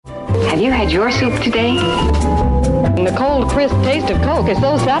Have you had your soup today? The cold, crisp taste of Coke is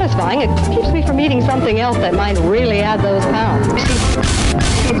so satisfying, it keeps me from eating something else that might really add those pounds.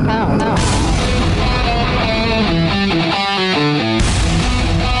 Pounds.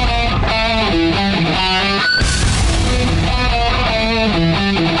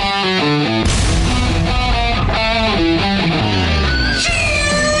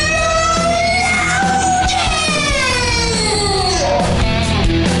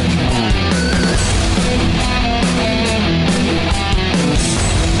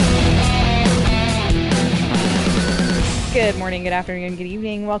 Good morning, good afternoon, good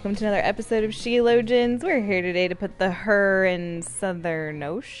evening. Welcome to another episode of Sheologians. We're here today to put the her in Southern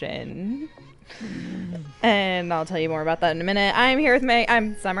Ocean. And I'll tell you more about that in a minute.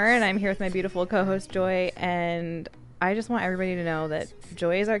 I'm Summer, and I'm here with my beautiful co-host Joy. And I just want everybody to know that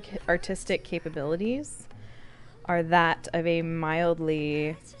Joy's artistic capabilities are that of a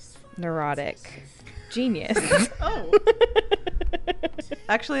mildly neurotic genius. Oh.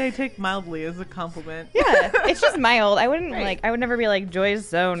 Actually, I take mildly as a compliment. Yeah, it's just mild. I wouldn't I would never be like, Joy's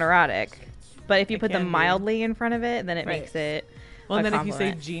so neurotic. But if you put the mildly in front of it, then it makes it well, and then compliment.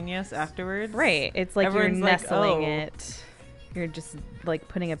 if you say genius afterwards. Right. It's like you're nestling it. You're just like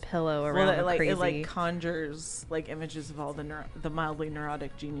putting a pillow around crazy. It conjures like images of all the mildly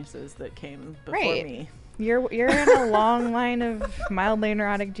neurotic geniuses that came before me. You're in a long line of mildly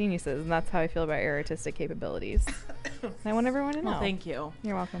neurotic geniuses, and that's how I feel about your artistic capabilities. I want everyone to know. Well, thank you.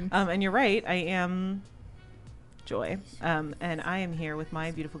 You're welcome. And you're right. I am Joy, and I am here with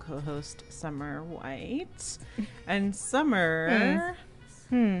my beautiful co-host Summer White. And Summer,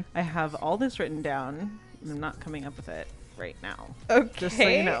 I have all this written down. I'm not coming up with it right now. Okay. Just so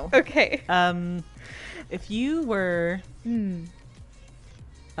you know. Okay. If you were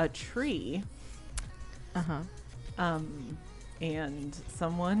a tree. And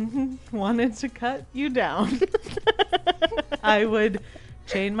someone wanted to cut you down, I would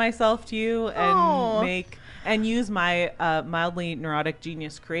chain myself to you and use my mildly neurotic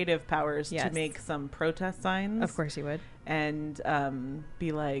genius creative powers to make some protest signs. Of course you would. And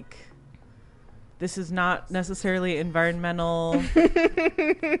be like, this is not necessarily environmental,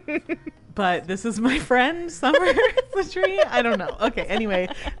 but this is my friend, Summer the tree. I don't know. Okay, anyway,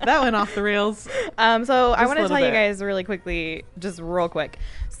 that went off the rails. So I want to tell you guys really quickly, just real quick.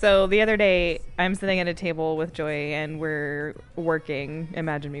 So the other day, I'm sitting at a table with Joy, and we're working.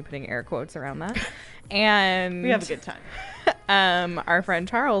 Imagine me putting air quotes around that. And we have a good time. Our friend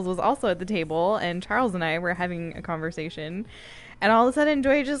Charles was also at the table, and Charles and I were having a conversation. And all of a sudden,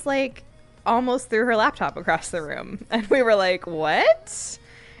 Joy just almost threw her laptop across the room. And we were like, what?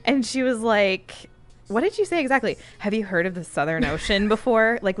 And she was like, what did you say exactly? Have you heard of the Southern Ocean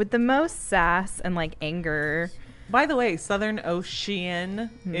before? With the most sass and anger. By the way, Southern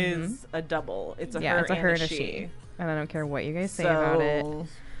Ocean is a double. It's a her and a she. And I don't care what you guys say about it.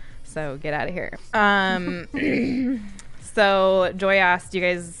 So get out of here. So Joy asked,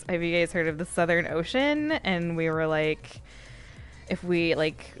 have you guys heard of the Southern Ocean? And we were like, if we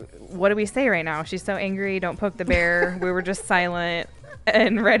what do we say right now? She's so angry. Don't poke the bear. We were just silent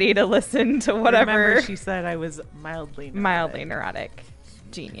and ready to listen to whatever. Remember, she said I was mildly neurotic.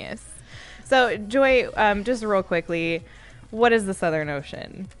 Genius. So Joy, just real quickly, what is the Southern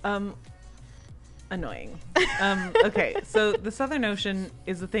Ocean? Annoying. Okay, so the Southern Ocean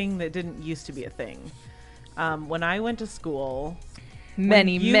is a thing that didn't used to be a thing. When I went to school,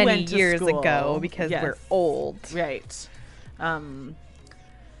 many years ago, because we're old, right?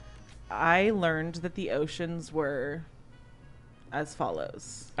 I learned that the oceans were as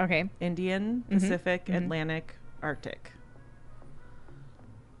follows. Okay. Indian, Pacific, Atlantic, Arctic.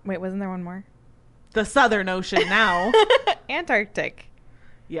 Wait, wasn't there one more? The Southern Ocean now. Antarctic.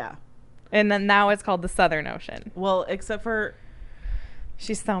 Yeah. And then now it's called the Southern Ocean. Well, except for...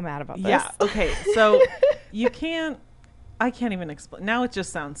 She's so mad about this. Yeah, okay. So I can't even explain. Now it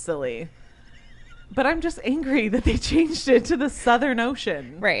just sounds silly. But I'm just angry that they changed it to the Southern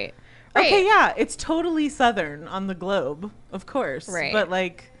Ocean. Right. Okay, yeah, it's totally southern on the globe, of course. Right. But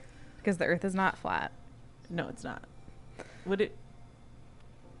because the Earth is not flat. No, it's not. What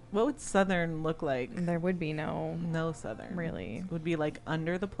would southern look like? There would be no southern. Really. It would be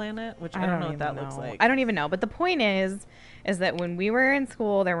under the planet, which I don't know what that looks like. I don't even know. But the point is that when we were in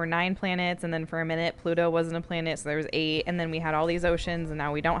school, there were 9 planets, and then for a minute, Pluto wasn't a planet, so there was 8, and then we had all these oceans, and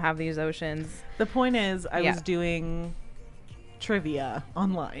now we don't have these oceans. The point is, I was doing trivia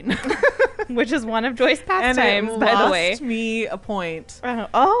online. Which is one of Joy's pastimes, and it by the way. lost me a point.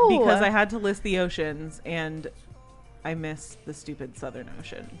 Because I had to list the oceans, and I missed the stupid Southern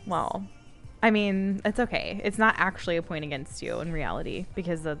Ocean. Well, I mean, it's okay. It's not actually a point against you in reality,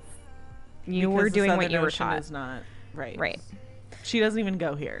 because that's You Because were the doing what Southern you were Ocean taught. is not right. Right. She doesn't even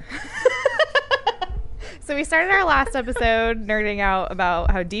go here. So we started our last episode nerding out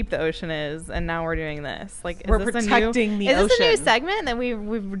about how deep the ocean is, and now we're doing this. Like, We're protecting the Is this a new ocean. segment that we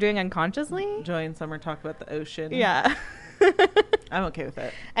were doing unconsciously? Joy and Summer talk about the ocean. Yeah. I'm okay with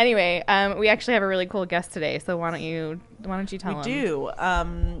it. Anyway, we actually have a really cool guest today, so why don't you tell him? We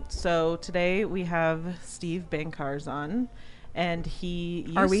do. So today we have Steve Bankars on, and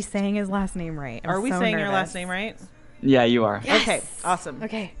Are we saying his last name right? Are we saying your last name right? Yeah, you are. Yes. Okay, awesome.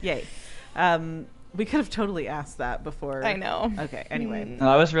 Okay. Yay. We could have totally asked that before. I know. Okay, anyway. No,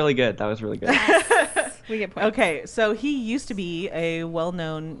 that was really good. That was really good. We get points. Okay, so he used to be a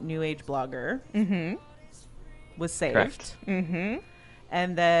well-known New Age blogger. Mm-hmm. Was saved. Correct. Mm-hmm.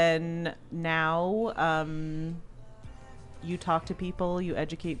 And then now you talk to people, you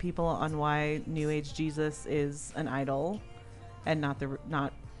educate people on why New Age Jesus is an idol and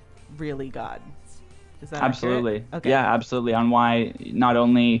not really God. Is that Absolutely. accurate? Okay. Yeah, absolutely. On why not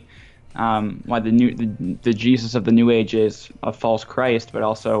only why the Jesus of the New Age is a false Christ, but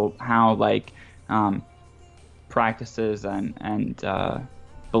also how practices and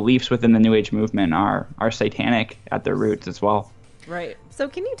beliefs within the New Age movement are satanic at their roots as well. Right. So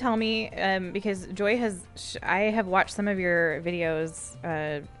can you tell me, because Joy I have watched some of your videos,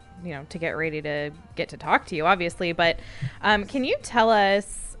 to get ready to get to talk to you, obviously, but can you tell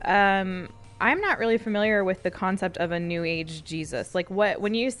us, I'm not really familiar with the concept of a New Age Jesus. Like,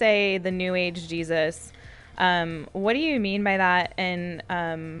 when you say the New Age Jesus, what do you mean by that? And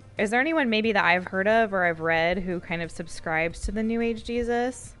is there anyone maybe that I've heard of or I've read who kind of subscribes to the New Age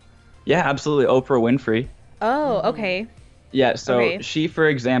Jesus? Yeah, absolutely. Oprah Winfrey. Oh, okay. Yeah, so Okay. she, for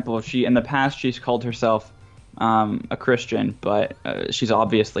example, in the past she's called herself a Christian, but she's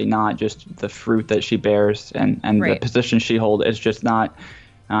obviously not. Just the fruit that she bears and Right. the position she holds is just not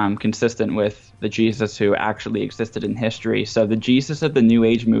consistent with the Jesus who actually existed in history. So the Jesus of the New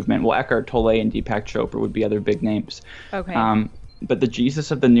Age movement, well, Eckhart Tolle and Deepak Chopra would be other big names. Okay. But the Jesus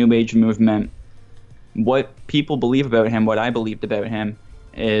of the New Age movement, what people believe about him, what I believed about him,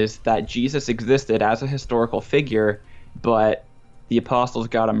 is that Jesus existed as a historical figure, but the apostles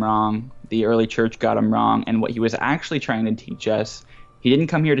got him wrong, the early church got him wrong, and what he was actually trying to teach us, he didn't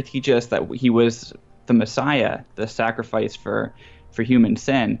come here to teach us that he was the Messiah, the sacrifice for human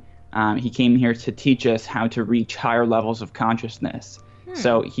sin. He came here to teach us how to reach higher levels of consciousness.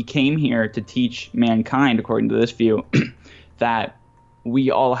 So he came here to teach mankind, according to this view, that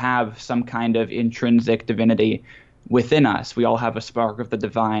we all have some kind of intrinsic divinity within us. We all have a spark of the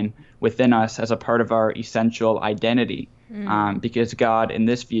divine within us as a part of our essential identity. Because God, in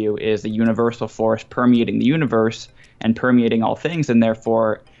this view, is a universal force permeating the universe and permeating all things, and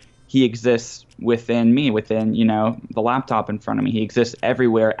therefore he exists within me, within, the laptop in front of me. He exists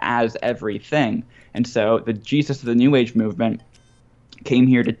everywhere as everything. And so the Jesus of the New Age movement came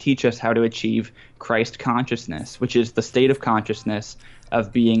here to teach us how to achieve Christ consciousness, which is the state of consciousness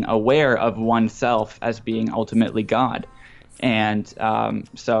of being aware of oneself as being ultimately God. And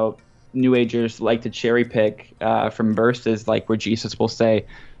so New Agers like to cherry pick from verses like where Jesus will say,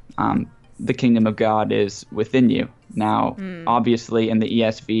 the kingdom of God is within you. Now, obviously in the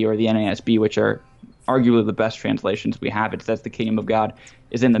ESV or the NASB, which are arguably the best translations we have, it says the kingdom of God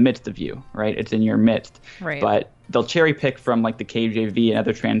is in the midst of you, right? It's in your midst. Right. But they'll cherry pick from like the KJV and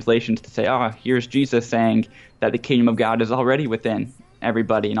other translations to say, here's Jesus saying that the kingdom of God is already within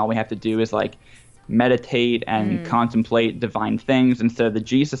everybody, and all we have to do is like meditate and contemplate divine things. And so the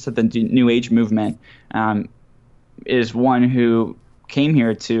Jesus of the New Age movement is one who came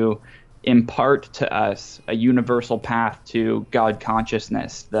here to impart to us a universal path to God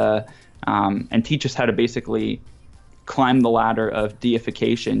consciousness, and teach us how to basically climb the ladder of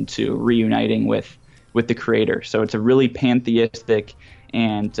deification to reuniting with the Creator. So it's a really pantheistic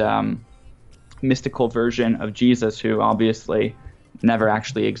and mystical version of Jesus who obviously never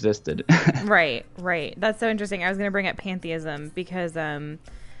actually existed. Right. That's so interesting. I was going to bring up pantheism because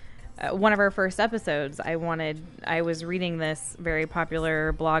one of our first episodes, I was reading this very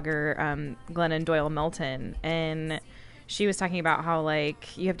popular blogger, Glennon Doyle Melton, and she was talking about how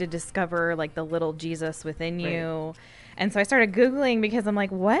like you have to discover like the little Jesus within you. And so I started Googling because I'm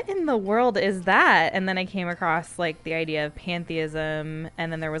like, what in the world is that? And then I came across like the idea of pantheism,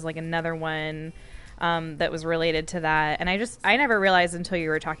 and then there was like another one that was related to that. And I never realized until you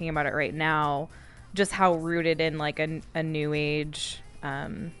were talking about it right now just how rooted in like a New Age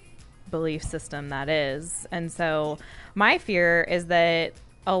belief system that is. And so my fear is that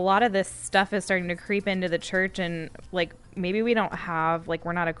a lot of this stuff is starting to creep into the church, and like maybe we don't have, like,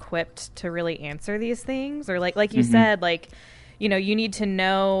 we're not equipped to really answer these things, or like you said, like you know, you need to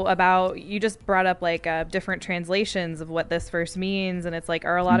know about, you just brought up like different translations of what this verse means. And it's like,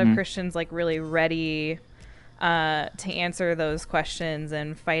 are a lot of Christians like really ready to answer those questions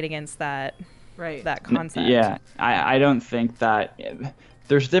and fight against that, that concept? Yeah, I don't think that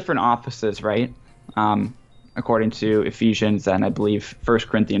there's different offices, right? According to Ephesians and I believe 1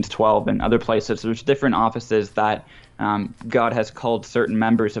 Corinthians 12 and other places, there's different offices that God has called certain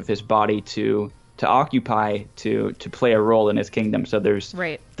members of his body to occupy, to play a role in his kingdom. So there's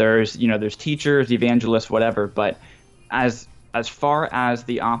teachers, evangelists, whatever. But as far as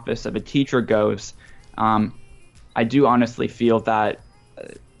the office of a teacher goes, I do honestly feel that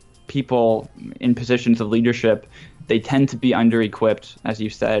people in positions of leadership, they tend to be under-equipped, as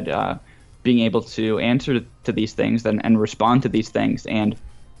you said, being able to answer to these things and respond to these things. And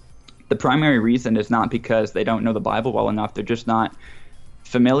the primary reason is not because they don't know the Bible well enough. They're just not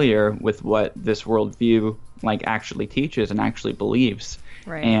familiar with what this worldview like actually teaches and actually believes.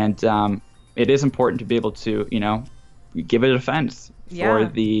 Right. And it is important to be able to, give a defense for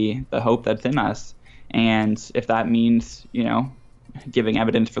the hope that's in us. And if that means, giving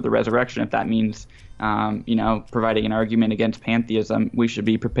evidence for the resurrection, if that means, providing an argument against pantheism, we should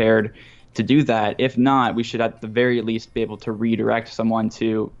be prepared to do that. If not, we should at the very least be able to redirect someone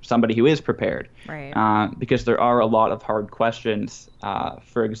to somebody who is prepared. Right. Because there are a lot of hard questions.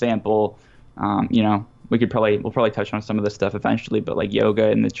 For example, we'll probably touch on some of this stuff eventually, but like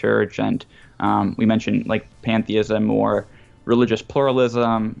yoga in the church, and we mentioned like pantheism or religious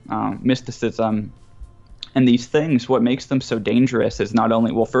pluralism, mysticism. And these things, what makes them so dangerous is not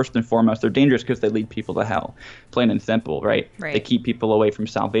only, well, first and foremost, they're dangerous because they lead people to hell, plain and simple, right? They keep people away from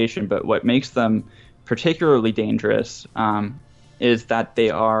salvation. But what makes them particularly dangerous is that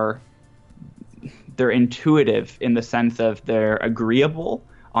they're intuitive in the sense of they're agreeable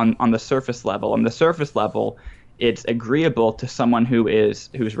on the surface level. On the surface level, it's agreeable to someone who's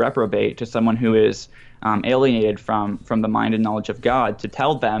reprobate, to someone who is alienated from the mind and knowledge of God, to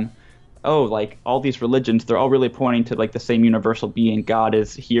tell them, oh, like all these religions, they're all really pointing to like the same universal being. God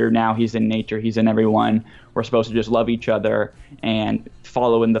is here now. He's in nature. He's in everyone. We're supposed to just love each other and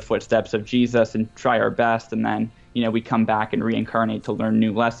follow in the footsteps of Jesus and try our best. And then, we come back and reincarnate to learn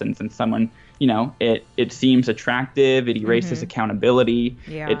new lessons. And someone, it seems attractive. It erases accountability.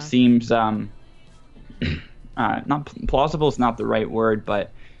 Yeah. It seems not plausible is not the right word, but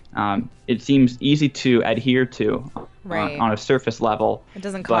it seems easy to adhere to on a surface level. It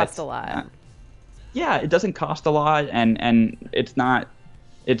doesn't cost a lot. It doesn't cost a lot, and it's not.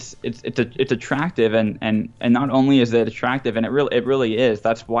 It's attractive, and not only is it attractive, and it really is.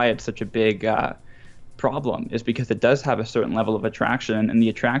 That's why it's such a big problem, is because it does have a certain level of attraction, and the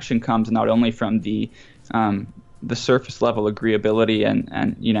attraction comes not only from the surface level agreeability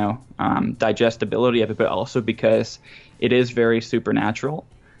and digestibility of it, but also because it is very supernatural.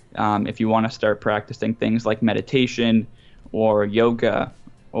 If you want to start practicing things like meditation or yoga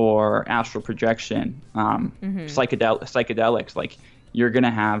or astral projection, psychedelics, like you're going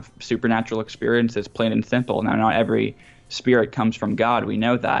to have supernatural experiences, plain and simple. Now, not every spirit comes from God. We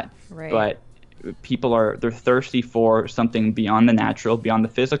know that. Right. But people they're thirsty for something beyond the natural, beyond the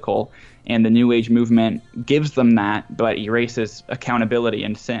physical. And the New Age movement gives them that, but erases accountability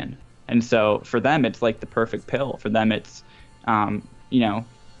and sin. And so for them, it's like the perfect pill. For them, it's,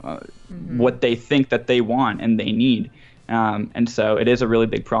 what they think that they want and they need. And so it is a really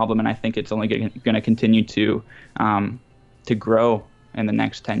big problem, and I think it's only going to continue to grow in the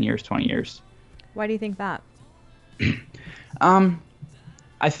next 10 years, 20 years. Why do you think that?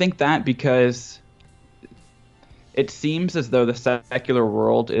 I think that because it seems as though the secular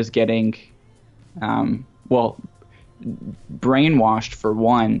world is getting, brainwashed, for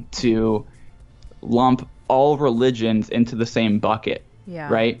one, to lump all religions into the same bucket. Yeah.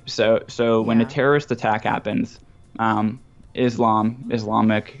 Right. So when a terrorist attack happens,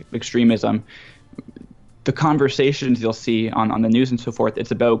 Islamic extremism, the conversations you'll see on the news and so forth,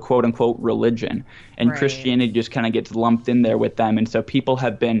 it's about quote unquote religion, and Christianity just kind of gets lumped in there with them. And so people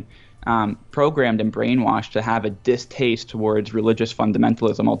have been programmed and brainwashed to have a distaste towards religious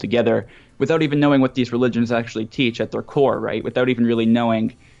fundamentalism altogether, without even knowing what these religions actually teach at their core. Right. Without even really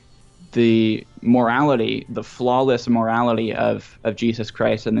knowing the morality, the flawless morality of Jesus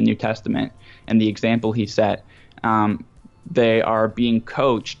Christ in the New Testament and the example he set. They are being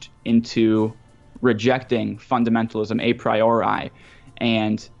coached into rejecting fundamentalism a priori.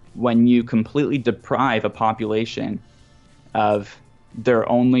 And when you completely deprive a population of their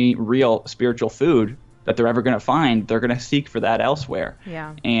only real spiritual food that they're ever going to find, they're going to seek for that elsewhere.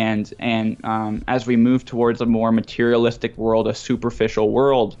 Yeah. And as we move towards a more materialistic world, a superficial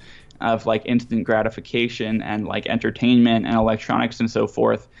world, of like instant gratification and like entertainment and electronics and so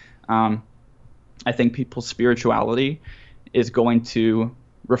forth, I think people's spirituality is going to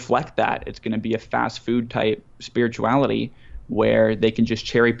reflect that. It's going to be a fast food type spirituality where they can just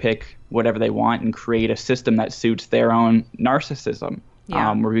cherry pick whatever they want and create a system that suits their own narcissism.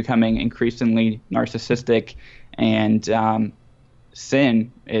 Yeah. We're becoming increasingly narcissistic, and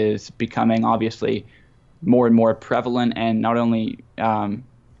sin is becoming obviously more and more prevalent and not only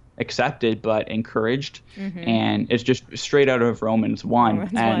accepted but encouraged. And it's just straight out of Romans 1.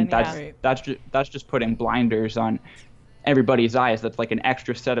 Romans and 1, that's just putting blinders on everybody's eyes. That's like an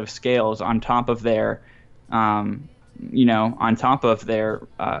extra set of scales on top of their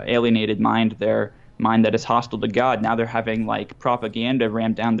alienated mind, their mind that is hostile to God. Now they're having like propaganda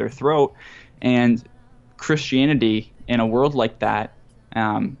rammed down their throat. And Christianity in a world like that,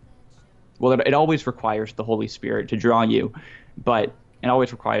 it always requires the Holy Spirit to draw you, but it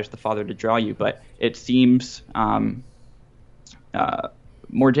always requires the Father to draw you. But it seems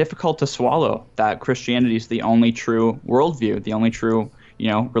more difficult to swallow that Christianity is the only true worldview, the only true,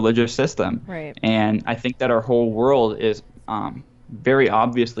 religious system. Right. And I think that our whole world is very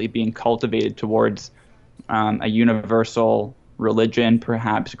obviously being cultivated towards a universal religion,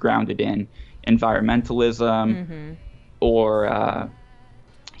 perhaps grounded in environmentalism or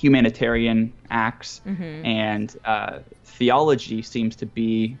humanitarian acts. And theology seems to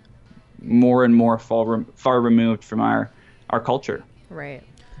be more and more far removed from our culture. Right.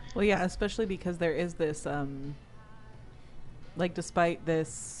 Well, yeah, especially because there is this, despite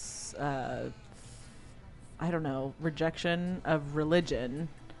this, rejection of religion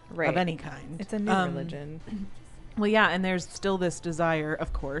of any kind. It's a new religion. Well, yeah, and there's still this desire,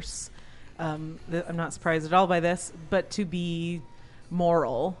 of course, I'm not surprised at all by this, but to be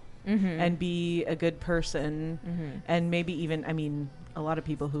moral and be a good person. And maybe even, a lot of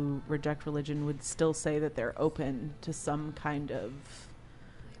people who reject religion would still say that they're open to some kind of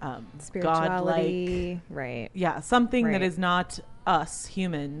spirituality, godlike, right? Yeah, something that is not us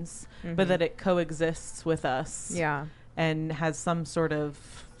humans, but that it coexists with us. Yeah, and has some sort of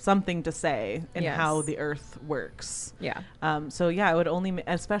something to say in how the earth works. Yeah. So yeah, I would only,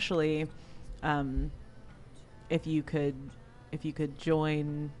 especially if you could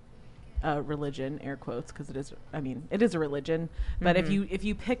join a religion, air quotes, because it is a religion. But if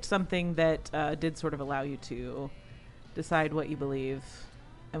you picked something that did sort of allow you to decide what you believe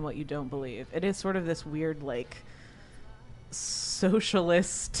and what you don't believe, it is sort of this weird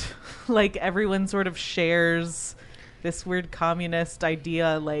socialist, everyone sort of shares this weird communist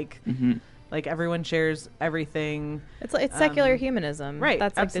idea, like everyone shares everything. It's secular humanism, right?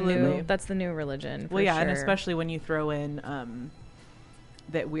 That's absolutely. the new religion. Well, yeah, sure. and especially when you throw in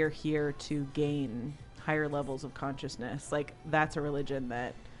that we're here to gain higher levels of consciousness, that's a religion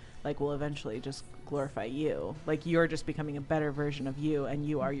that will eventually just glorify you. You're just becoming a better version of you, and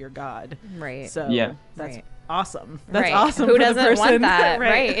you are your God. Right. So that's right. awesome. That's right. awesome. Who for doesn't the person. want that?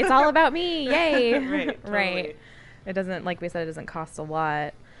 Right. It's all about me. Yay. Right. Totally. Right. It doesn't, like we said, it doesn't cost a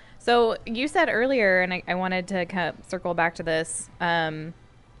lot. So you said earlier, and I wanted to kind of circle back to this.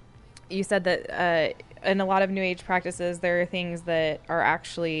 You said that in a lot of New Age practices, there are things that are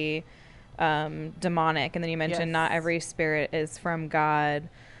actually demonic, and then you mentioned not every spirit is from God.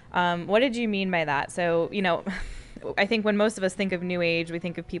 What did you mean by that? So, I think when most of us think of New Age, we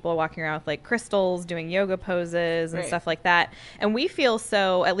think of people walking around with crystals, doing yoga poses and stuff like that. And we feel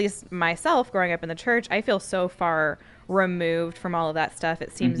so, at least myself growing up in the church, I feel so far removed from all of that stuff.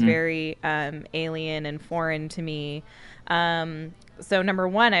 It seems very alien and foreign to me. So number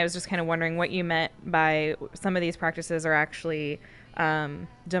one, I was just kind of wondering what you meant by some of these practices are actually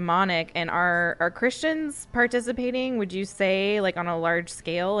demonic, and are Christians participating, would you say, on a large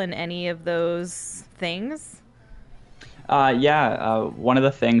scale in any of those things? One of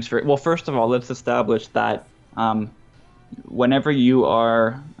the things first of all, let's establish that whenever you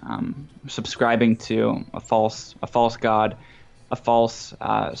are subscribing to a false god, a false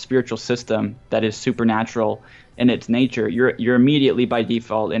spiritual system that is supernatural in its nature, you're immediately by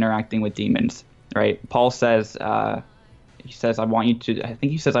default interacting with demons, right? Paul says, I want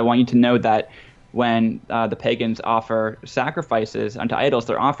you to know that when the pagans offer sacrifices unto idols,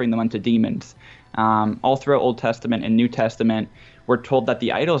 they're offering them unto demons. All throughout Old Testament and New Testament, we're told that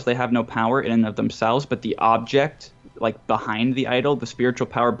the idols, they have no power in and of themselves, but the object, behind the idol, the spiritual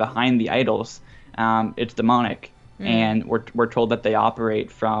power behind the idols, it's demonic. And we're told that they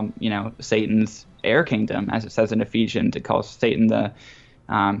operate from, Satan's air kingdom, as it says in Ephesians. It calls Satan the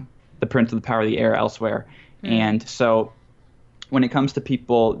prince of the power of the air elsewhere. And so when it comes to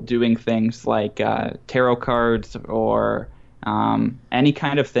people doing things like tarot cards or any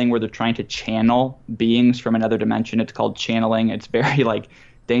kind of thing where they're trying to channel beings from another dimension. It's called channeling. It's very like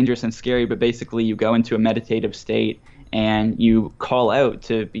dangerous and scary, but basically you go into a meditative state and you call out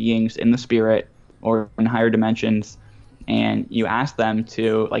to beings in the spirit or in higher dimensions, and you ask them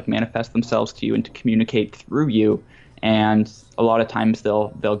to like manifest themselves to you and to communicate through you. And a lot of times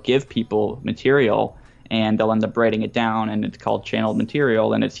they'll give people material and they'll end up writing it down, and it's called channeled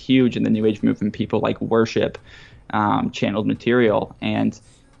material, and it's huge in the New Age movement. People like worship channeled material, and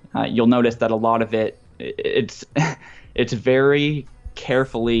you'll notice that a lot of it's very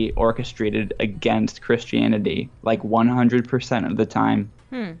carefully orchestrated against Christianity, like 100% of the time.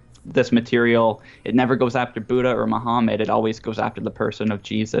 This material, it never goes after Buddha or Muhammad. It always goes after the person of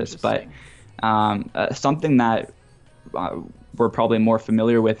Jesus. But something that we're probably more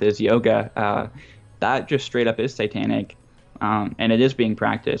familiar with is yoga. That just straight up is satanic, and it is being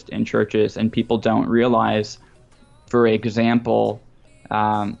practiced in churches, and people don't realize, for example,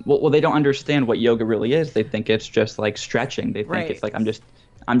 well, they don't understand what yoga really is. They think it's just like stretching. They think it's like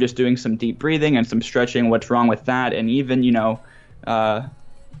I'm just doing some deep breathing and some stretching. What's wrong with that? And even,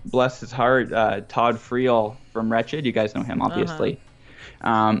 bless his heart, Todd Friel from Wretched. You guys know him, obviously.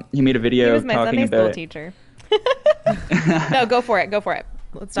 He made a video he was my talking Sunday about school teacher. No, go for it.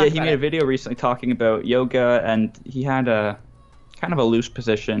 Let's talk about it. He made a video recently talking about yoga, and he had a kind of a loose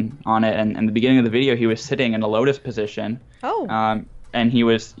position on it. And in the beginning of the video, he was sitting in a lotus position. And he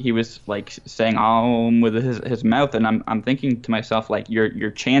was like saying Om with his mouth, and I'm thinking to myself, like,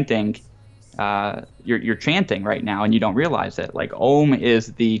 you're chanting, you're chanting right now, and you don't realize it. Like, Om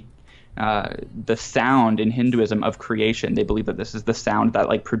is the sound in Hinduism of creation. They believe that this is the sound that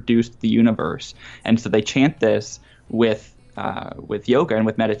like produced the universe, and so they chant this with yoga and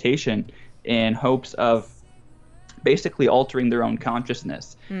with meditation in hopes of basically altering their own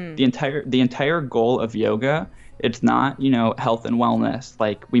consciousness. The entire goal of yoga, it's not, health and wellness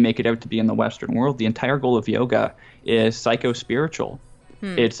like we make it out to be in the Western world. The entire goal of yoga is psycho-spiritual.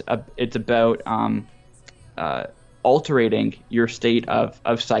 It's about altering your state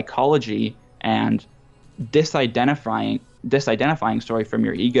of psychology and disidentifying from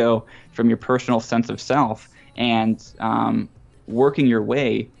your ego, from your personal sense of self, and working your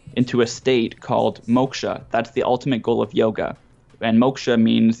way into a state called moksha. That's the ultimate goal of yoga. And moksha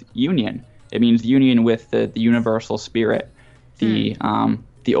means union. It means union with the universal spirit, the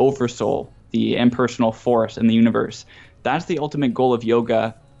oversoul, the impersonal force in the universe. That's the ultimate goal of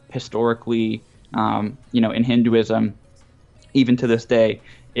yoga historically, in Hinduism. Even to this day,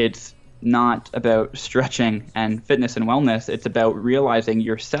 it's not about stretching and fitness and wellness. It's about realizing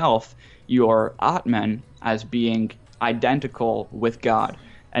yourself, your Atman, as being identical with God.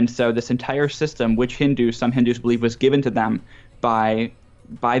 And so this entire system, which some Hindus believe was given to them by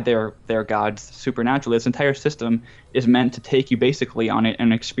their gods supernaturally, this entire system is meant to take you basically on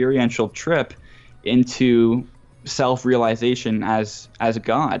an experiential trip into self-realization as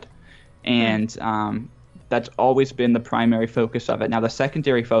God. And that's always been the primary focus of it. Now, the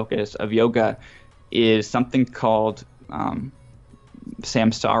secondary focus of yoga is something called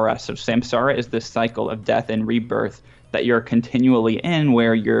samsara. So samsara is this cycle of death and rebirth that you're continually in,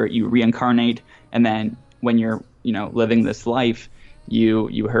 where you reincarnate, and then when you're living this life,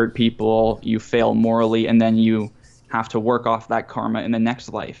 you hurt people, you fail morally, and then you have to work off that karma in the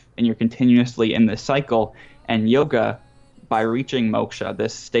next life, and you're continuously in this cycle. And yoga, by reaching moksha,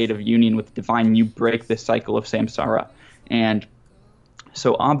 this state of union with the divine, you break this cycle of samsara. And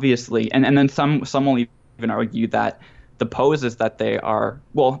so obviously, and then some will even argue that the poses that they are,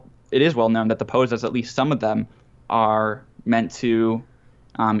 well, it is well known that the poses, at least some of them, are meant to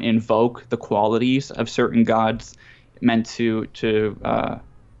invoke the qualities of certain gods, meant to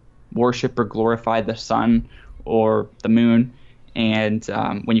worship or glorify the sun or the moon. And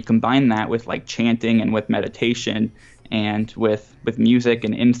when you combine that with like chanting and with meditation and with music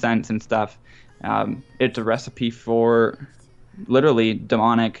and incense and stuff, it's a recipe for literally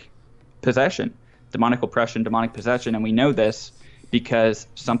demonic possession, demonic oppression, demonic possession. And we know this because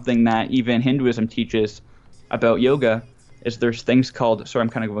something that even Hinduism teaches about yoga is there's things called, sorry, I'm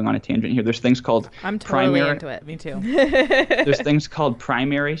kind of going on a tangent here. There's things called I'm totally into it. Me too. There's things called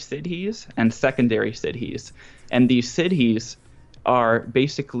primary siddhis and secondary siddhis. And these siddhis are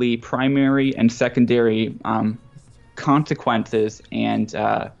basically primary and secondary consequences and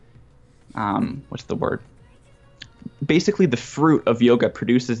what's the word? Basically, the fruit of yoga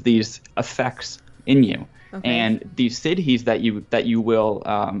produces these effects in you. Okay. And these siddhis that you will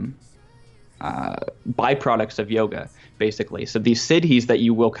byproducts of yoga, basically. So these siddhis that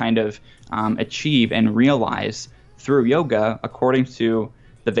you will kind of achieve and realize through yoga, according to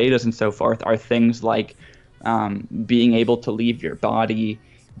the Vedas and so forth, are things like being able to leave your body,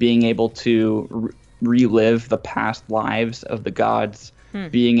 being able to relive the past lives of the gods,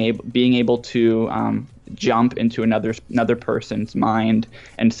 being able to jump into another person's mind,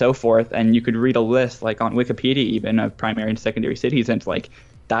 and so forth. And you could read a list like on Wikipedia even of primary and secondary cities, and it's like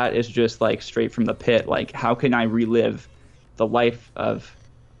that is just like straight from the pit. Like, how can I relive the life of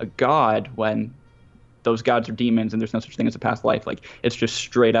a god when those gods are demons and there's no such thing as a past life? Like, it's just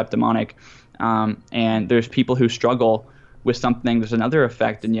straight up demonic. And there's people who struggle with something. There's another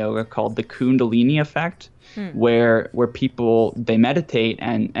effect in yoga called the Kundalini effect, where people, they meditate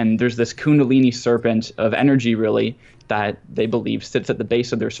and there's this Kundalini serpent of energy really that they believe sits at the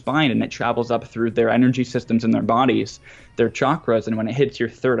base of their spine, and it travels up through their energy systems in their bodies, their chakras, and when it hits your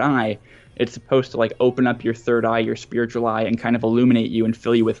third eye, it's supposed to like open up your third eye, your spiritual eye, and kind of illuminate you and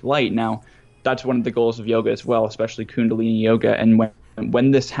fill you with light. Now, that's one of the goals of yoga as well, especially Kundalini yoga. And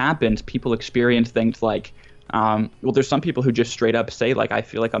when this happens, people experience things like, well, there's some people who just straight up say, like, I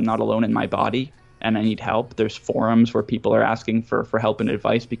feel like I'm not alone in my body and I need help. There's forums where people are asking for help and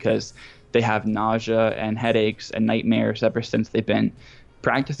advice because they have nausea and headaches and nightmares ever since they've been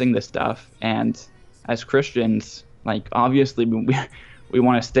practicing this stuff. And as Christians, like, obviously we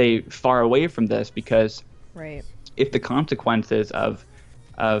want to stay far away from this, because if the consequences of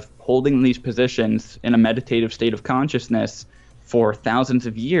holding these positions in a meditative state of consciousness for thousands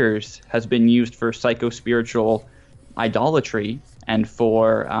of years has been used for psycho-spiritual idolatry and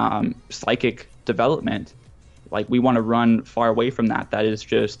for psychic development, like, we want to run far away from that. That is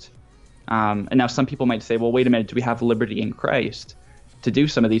just and now some people might say, well, wait a minute, do we have liberty in Christ to do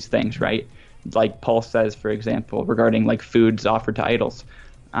some of these things, right? Like Paul says, for example, regarding like foods offered to idols.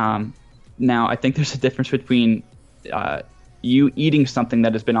 Now, I think there's a difference between you eating something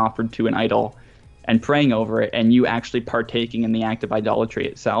that has been offered to an idol and praying over it, and you actually partaking in the act of idolatry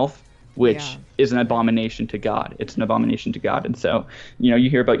itself, which is an abomination to God. It's an abomination to God. And so, you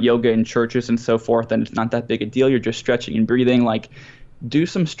hear about yoga in churches and so forth, and it's not that big a deal. You're just stretching and breathing. Like, do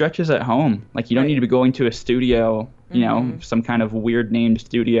some stretches at home. Like, you don't need to be going to a studio, some kind of weird named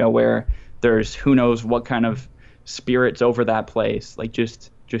studio where there's who knows what kind of spirits over that place. Like,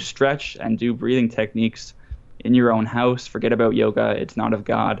 just stretch and do breathing techniques in your own house. Forget about yoga. It's not of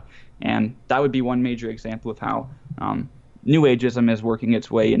God. And that would be one major example of how New Ageism is working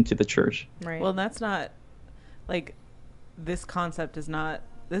its way into the church. Right. Well, that's not, like, this concept is not,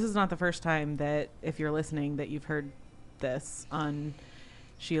 this is not the first time that, if you're listening, that you've heard this on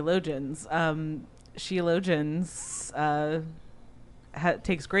Sheologians. Sheologians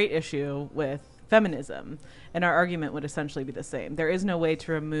takes great issue with feminism, and our argument would essentially be the same. There is no way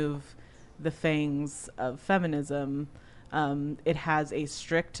to remove the fangs of feminism. It has a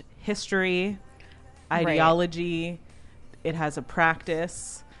strict history, ideology, it has a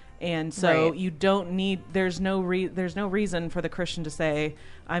practice, and so you don't need, there's no reason for the Christian to say,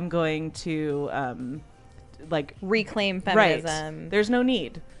 I'm going to like reclaim feminism. There's no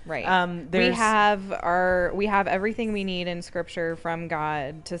need. We have everything we need in Scripture from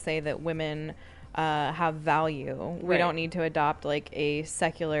God to say that women have value. We don't need to adopt like a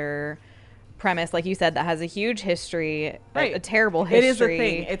secular premise, like you said, that has a huge history, a terrible history. It is a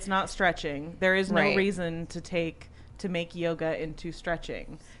thing. It's not stretching. There is no reason to make yoga into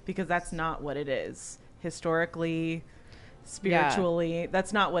stretching, because that's not what it is. Historically, spiritually,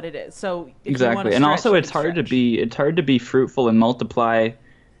 that's not what it is. So exactly, and also it's hard to be fruitful and multiply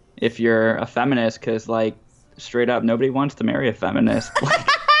if you're a feminist, because like straight up nobody wants to marry a feminist.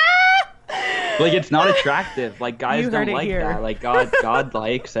 Like, it's not attractive. Like, guys don't like that. Like, God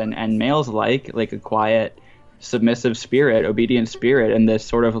likes and males like a quiet, submissive spirit, obedient spirit, and this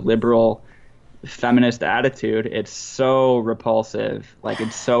sort of liberal feminist attitude. It's so repulsive. Like,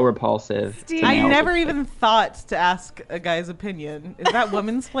 it's so repulsive. Steve, I never even thought to ask a guy's opinion. Is that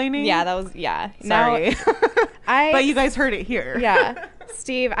womansplaining? Yeah, that was, Sorry. But you guys heard it here. Yeah.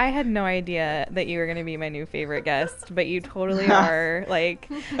 Steve, I had no idea that you were going to be my new favorite guest, but you totally are. Like,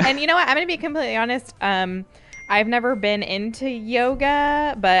 and you know what? I'm going to be completely honest. I've never been into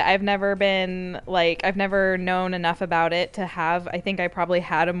yoga, but I've never known enough about it to have, I think I probably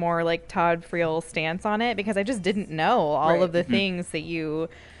had a more like Todd Friel stance on it, because I just didn't know all of the things that you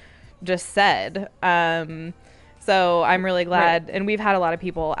just said. So I'm really glad. And we've had a lot of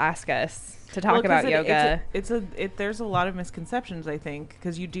people ask us to talk about yoga. There's a lot of misconceptions, I think,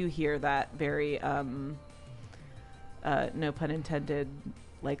 because you do hear that very, no pun intended,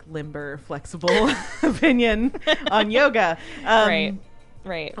 like limber, flexible opinion on yoga. Right.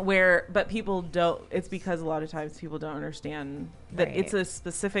 But people don't, it's because a lot of times people don't understand that it's a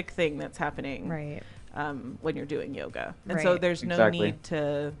specific thing that's happening when you're doing yoga. And so there's no need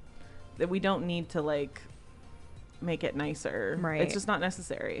to, that we don't need to like make it nicer. Right. It's just not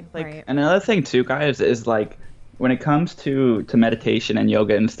necessary. Like, Right. And another thing too, guys, is like when it comes to meditation and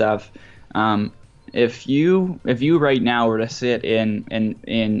yoga and stuff, if you right now were to sit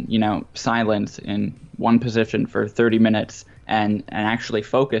in silence in one position for 30 minutes and actually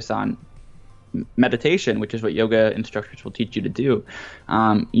focus on meditation, which is what yoga instructors will teach you to do,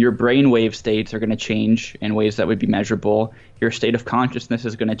 your brainwave states are going to change in ways that would be measurable. Your state of consciousness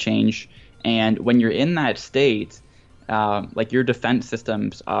is going to change, and when you're in that state, like your defense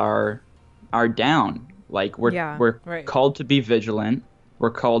systems are down. Like we're Right. called to be vigilant. We're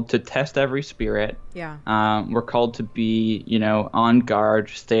called to test every spirit. Yeah. We're called to be, on guard,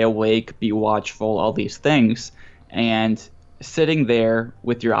 stay awake, be watchful, all these things. And sitting there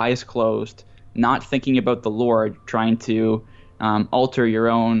with your eyes closed, not thinking about the Lord, trying to alter your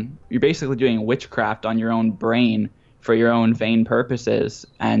own, you're basically doing witchcraft on your own brain for your own vain purposes.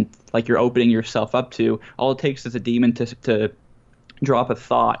 And like you're opening yourself up to, all it takes is a demon to drop a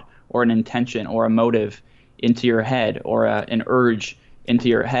thought or an intention or a motive into your head, or an urge into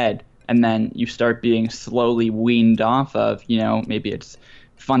your head, and then you start being slowly weaned off of, maybe it's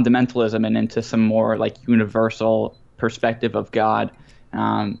fundamentalism and into some more like universal perspective of God,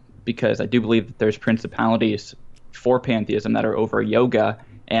 because I do believe that there's principalities for pantheism that are over yoga,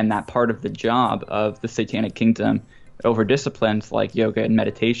 and that part of the job of the Satanic Kingdom over disciplines like yoga and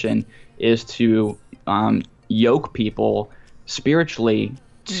meditation is to yoke people spiritually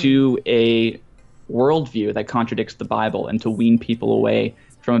to a worldview that contradicts the Bible, and to wean people away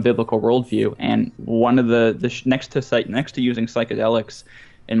from a biblical worldview. And one of the next to using psychedelics,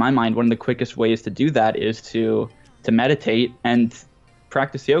 in my mind, one of the quickest ways to do that is to meditate and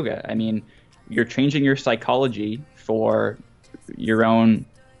practice yoga. I mean, you're changing your psychology for your own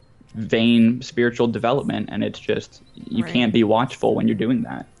vain spiritual development, and it's just you Right. can't be watchful when you're doing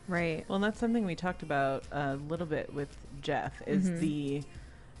that. Right. well, and that's something we talked about a little bit with Jeff, is the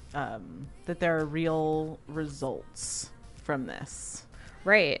that there are real results from this.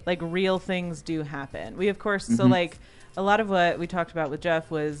 Right. Like, real things do happen. We, of course, so like a lot of what we talked about with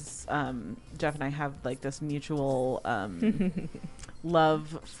Jeff was Jeff and I have like this mutual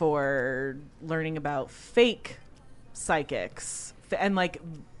love for learning about fake psychics and like,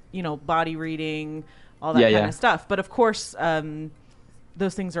 body reading, all that kind of stuff. But of course,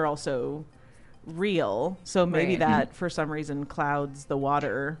 those things are also real. So maybe Right. that for some reason clouds the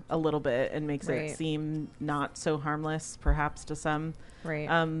water a little bit and makes Right. it seem not so harmless, perhaps to some. Right.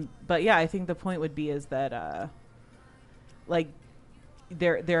 But yeah, I think the point would be is that like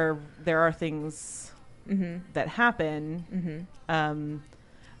there are things that happen.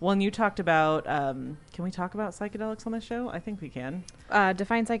 Well, and you talked about can we talk about psychedelics on this show? I think we can.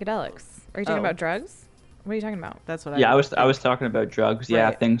 Define psychedelics. Are you talking Oh. about drugs? What are you talking about? That's what Yeah, I was talking about drugs. Yeah,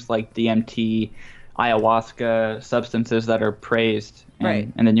 Right. things like DMT, ayahuasca, substances that are praised in,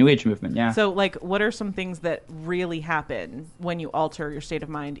 Right. in the New Age movement. Yeah. So, like, what are some things that really happen when you alter your state of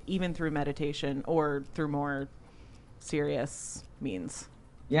mind, even through meditation or through more serious means?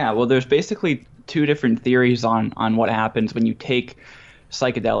 Yeah, well, there's basically two different theories on what happens when you take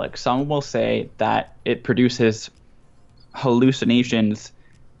psychedelics. Some will say that it produces hallucinations,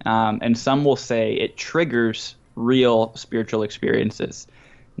 and some will say it triggers real spiritual experiences.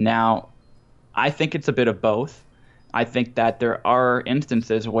 Now, I think it's a bit of both. I think that there are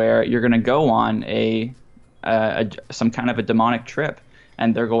instances where you're going to go on some kind of a demonic trip,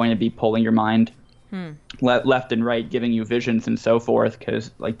 and they're going to be pulling your mind left and right, giving you visions and so forth,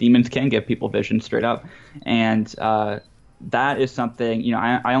 because like demons can give people visions straight up. And that is something,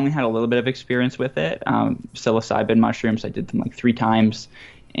 I only had a little bit of experience with it. Psilocybin mushrooms, I did them like 3 times.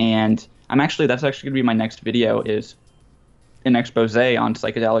 And that's actually going to be my next video, is an expose on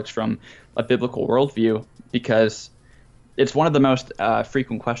psychedelics from a biblical worldview, because it's one of the most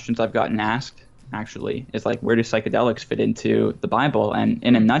frequent questions I've gotten asked, actually, is like, where do psychedelics fit into the Bible? And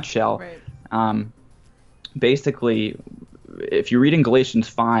in a nutshell, basically, if you read in Galatians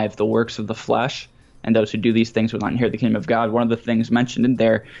 5, the works of the flesh, and those who do these things will not inherit the kingdom of God, one of the things mentioned in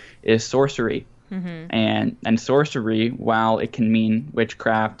there is sorcery. And sorcery, while it can mean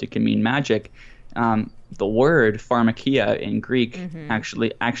witchcraft, it can mean magic, the word pharmakia in Greek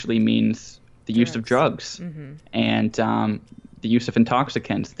actually means the use of drugs, and the use of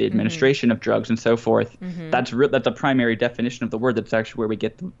intoxicants, the administration of drugs, and so forth. That's a primary definition of the word. That's actually where we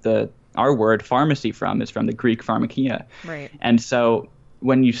get our word pharmacy from, is from the Greek pharmakia. Right. And so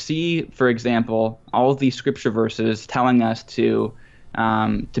when you see, for example, all of these scripture verses telling us to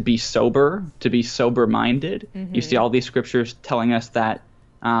be sober, to be sober-minded, you see all these scriptures telling us that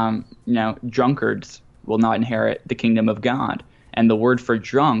drunkards will not inherit the kingdom of God. And the word for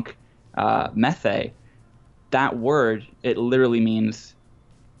drunk, methe, that word, it literally means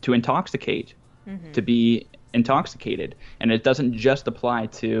to intoxicate, to be intoxicated. And it doesn't just apply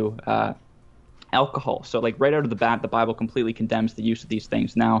to alcohol. So like right out of the bat, the Bible completely condemns the use of these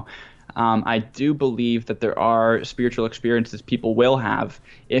things. Now, I do believe that there are spiritual experiences people will have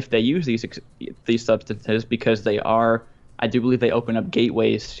if they use these substances, because I do believe they open up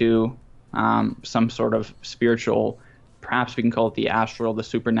gateways to some sort of spiritual, perhaps we can call it the astral, the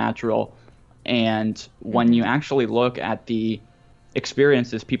supernatural. And when you actually look at the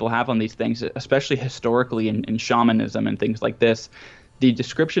experiences people have on these things, especially historically in shamanism and things like this, the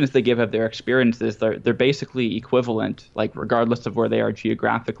descriptions they give of their experiences, they're basically equivalent, like regardless of where they are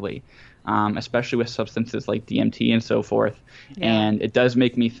geographically, especially with substances like DMT and so forth. Yeah. And it does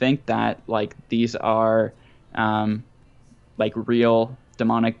make me think that like these are like real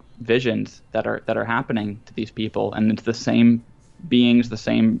demonic visions that are happening to these people, and it's the same beings, the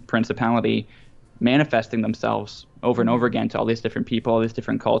same principality manifesting themselves over and over again to all these different people, all these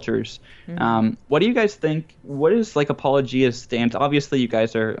different cultures. What do you guys think? What is like Apologia's stance? Obviously, you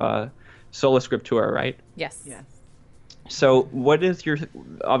guys are sola scriptura, right? Yes. Yes. So, what is your?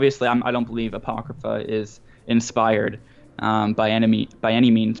 Obviously, I don't believe Apocrypha is inspired by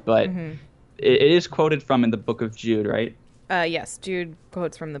any means, but it is quoted from in the Book of Jude, right? Yes, Jude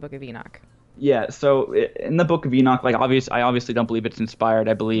quotes from the Book of Enoch. Yeah, so in the Book of Enoch, like I obviously don't believe it's inspired.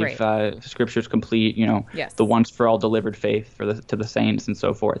 I believe Scripture's complete. Yes. The once for all delivered faith to the saints and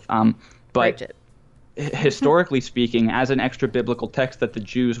so forth. But historically speaking, as an extra biblical text that the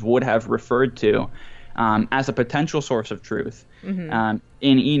Jews would have referred to as a potential source of truth, in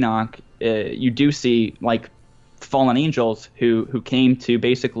Enoch, you do see like fallen angels who came to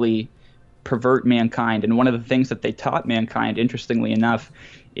basically pervert mankind, and one of the things that they taught mankind, interestingly enough,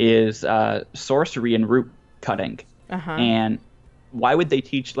 is sorcery and root cutting. And why would they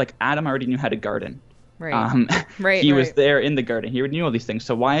teach? Like Adam already knew how to garden. Right. He was there in the garden. He knew all these things.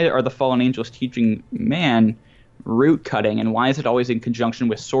 So why are the fallen angels teaching man root cutting, and why is it always in conjunction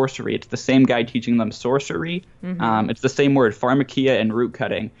with sorcery? It's the same guy teaching them sorcery. It's the same word, pharmakia and root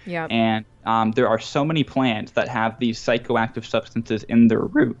cutting. And there are so many plants that have these psychoactive substances in their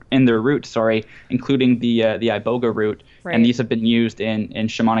root, including the iboga root. And these have been used in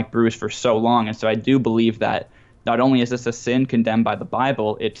shamanic brews for so long. And so I do believe that not only is this a sin condemned by the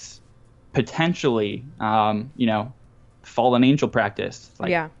Bible, it's potentially, fallen angel practice,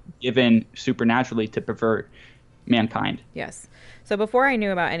 given supernaturally to pervert mankind. Yes. So before I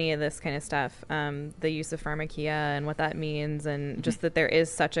knew about any of this kind of stuff, the use of pharmakia and what that means, and just that there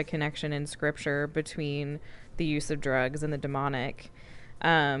is such a connection in Scripture between the use of drugs and the demonic,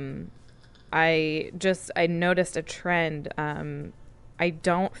 I noticed a trend. I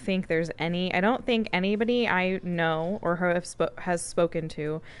don't think anybody I know or has spoken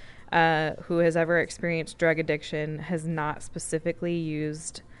to who has ever experienced drug addiction has not specifically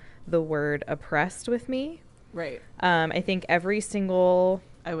used the word oppressed with me. Right. I think every single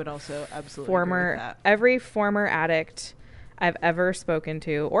I would also absolutely agree with that. Every former addict I've ever spoken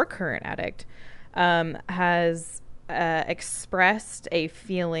to, or current addict, has expressed a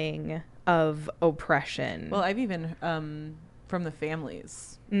feeling of oppression. Well, I've even from the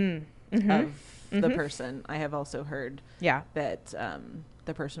families of the person, I have also heard that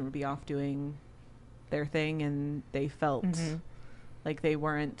the person would be off doing their thing, and they felt like they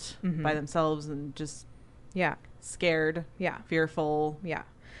weren't by themselves, and just scared, fearful.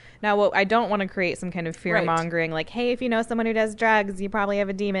 Now, I don't want to create some kind of fear-mongering, like, hey, if you know someone who does drugs, you probably have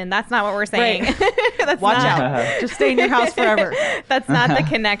a demon. That's not what we're saying. Watch out. Just stay in your house forever. That's not the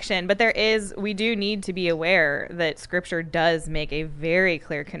connection. But we do need to be aware that Scripture does make a very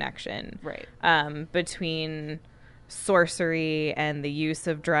clear connection between sorcery and the use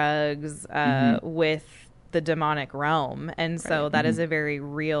of drugs with the demonic realm. And so that is a very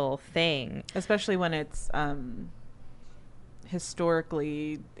real thing. Especially when it's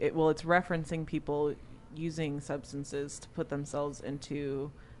historically, it's referencing people using substances to put themselves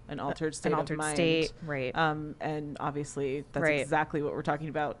into an altered state of mind. Right. And obviously that's exactly what we're talking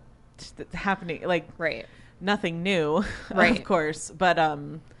about happening. Like, nothing new, of course. But,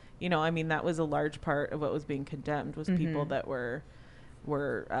 that was a large part of what was being condemned was people that were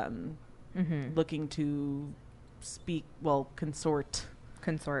looking to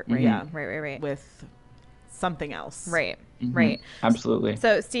consort. Right. With something else. Right. Absolutely.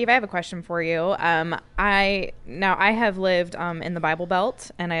 So, Steve, I have a question for you. I have lived in the Bible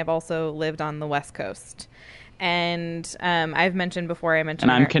Belt, and I have also lived on the West Coast. And I've mentioned before. And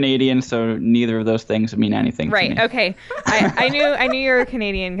I'm Canadian, so neither of those things mean anything. Right. To me. Okay. I knew you were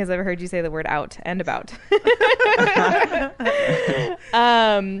Canadian because I've heard you say the word out and about.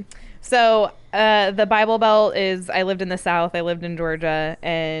 So the Bible Belt is, I lived in the South, I lived in Georgia,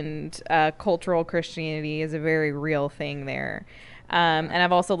 and cultural Christianity is a very real thing there. And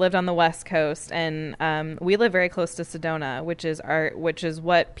I've also lived on the West Coast, and we live very close to Sedona, which is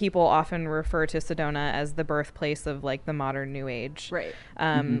what people often refer to Sedona as the birthplace of like the modern New Age. Right.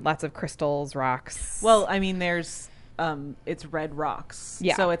 Lots of crystals, rocks. Well, I mean, there's it's red rocks.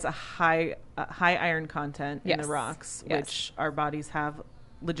 Yeah. So it's a high iron content in Yes. the rocks, Yes. which our bodies have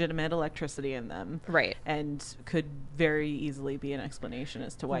legitimate electricity in them. Right. And could very easily be an explanation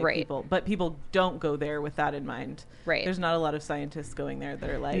as to why Right. people don't go there with that in mind. Right. There's not a lot of scientists going there that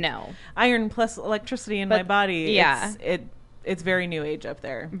are like, No. iron plus electricity in my But- body. yeah. It's very New Age up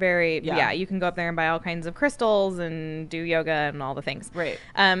there. Yeah, you can go up there and buy all kinds of crystals and do yoga and all the things. Right.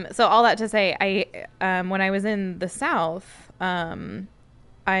 So all that to say, when I was in the South, there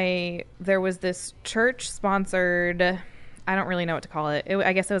was this church sponsored, I don't really know what to call it.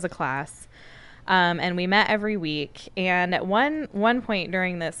 I guess it was a class. And we met every week. And at one point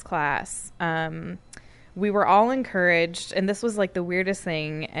during this class, we were all encouraged, and this was like the weirdest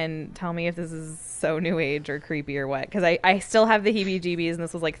thing, and tell me if this is so New Age or creepy or what, because I still have the heebie-jeebies, and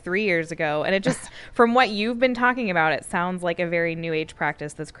this was like 3 years ago, and it just, from what you've been talking about, it sounds like a very New Age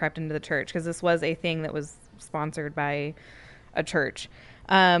practice that's crept into the church, because this was a thing that was sponsored by a church.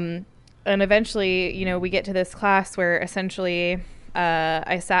 And eventually, we get to this class where essentially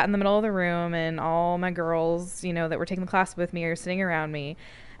I sat in the middle of the room, and all my girls, that were taking the class with me are sitting around me.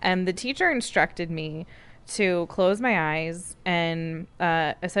 And the teacher instructed me to close my eyes and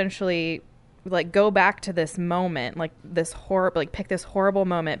essentially like go back to this moment, like this pick this horrible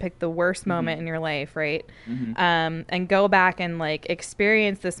moment, pick the worst moment in your life, right? And go back and like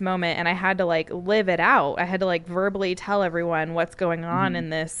experience this moment. And I had to like live it out. I had to like verbally tell everyone what's going on in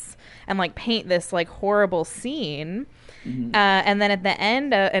this and like paint this like horrible scene. And then at the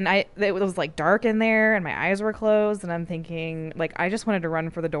end, it was like dark in there and my eyes were closed, and I'm thinking like, I just wanted to run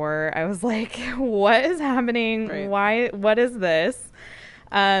for the door. I was like, what is happening? Right. What is this?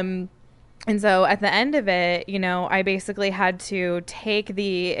 And so at the end of it, I basically had to take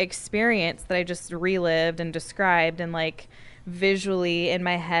the experience that I just relived and described and like visually in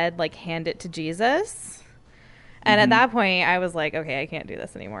my head, like hand it to Jesus. And at that point I was like, okay, I can't do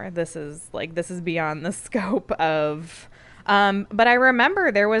this anymore. This is beyond the scope of, but I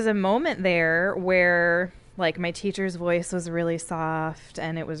remember there was a moment there where like my teacher's voice was really soft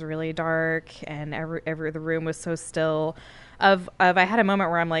and it was really dark and the room was so still. I had a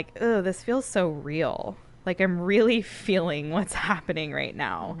moment where I'm like, oh, this feels so real. Like I'm really feeling what's happening right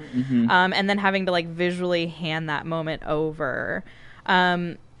now. And then having to like visually hand that moment over.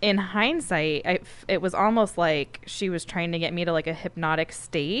 In hindsight, it was almost like she was trying to get me to like a hypnotic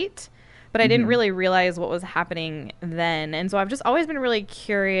state, but I didn't really realize what was happening then. And so I've just always been really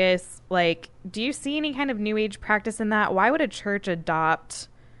curious, like, do you see any kind of New Age practice in that? Why would a church adopt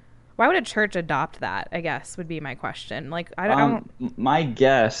that, I guess, would be my question. Like, I don't. My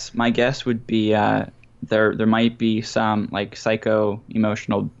guess would be there might be some like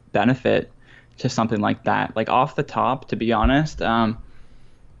psycho-emotional benefit to something like that. Like off the top, to be honest,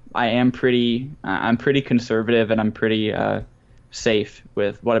 I'm pretty conservative, and I'm pretty safe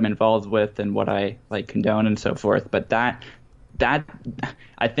with what I'm involved with and what I like condone and so forth. But that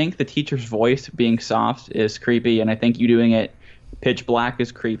I think the teacher's voice being soft is creepy, and I think you doing it pitch black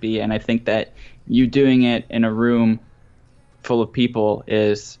is creepy, and I think that you doing it in a room full of people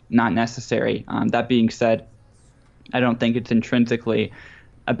is not necessary. That being said, I don't think it's intrinsically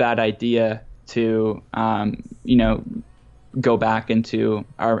a bad idea to go back into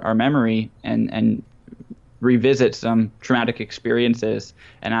our memory and revisit some traumatic experiences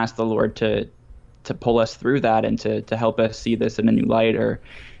and ask the Lord to pull us through that and to help us see this in a new light, or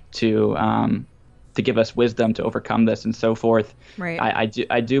to give us wisdom to overcome this and so forth. Right.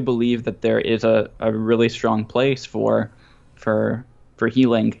 I do believe that there is a really strong place for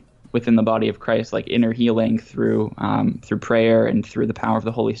healing within the body of Christ, like inner healing through prayer and through the power of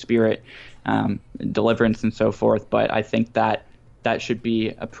the Holy Spirit, deliverance and so forth. But I think that should be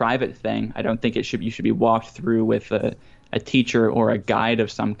a private thing. I don't think you should be walked through with a teacher or a guide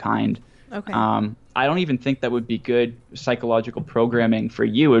of some kind. Okay. I don't even think that would be good psychological programming for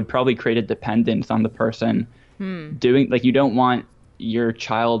you. It would probably create a dependence on the person doing, like, you don't want your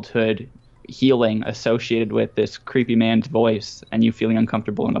childhood healing associated with this creepy man's voice and you feeling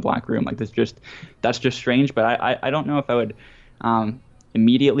uncomfortable in a black room. Like, that's just strange. But I don't know if I would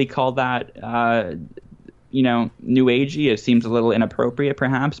immediately call that new agey. It seems a little inappropriate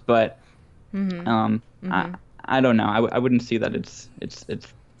perhaps, but I don't know. I wouldn't see that it's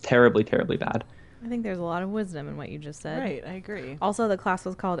terribly, terribly bad. I think there's a lot of wisdom in what you just said. Right, I agree. Also, the class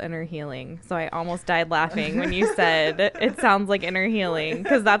was called Inner Healing, so I almost died laughing when you said it sounds like inner healing,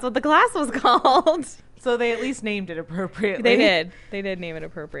 because that's what the class was called. So they at least named it appropriately. They did. They did name it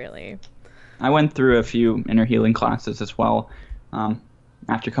appropriately. I went through a few inner healing classes as well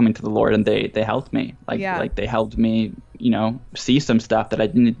after coming to the Lord, and they helped me. Like they helped me, see some stuff that I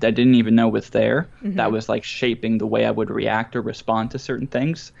didn't even know was there. Mm-hmm. That was like shaping the way I would react or respond to certain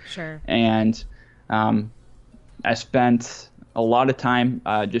things. Sure. And I spent a lot of time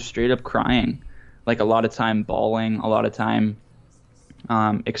just straight up crying, like a lot of time bawling, a lot of time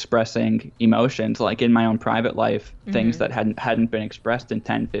expressing emotions, like in my own private life, mm-hmm. things that hadn't been expressed in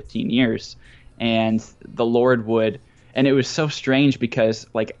 10, 15 years. And the Lord would, and it was so strange because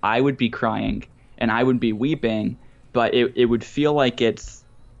like I would be crying and I would be weeping, but it would feel like it's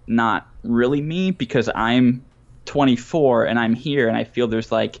not really me because I'm 24 and I'm here and I feel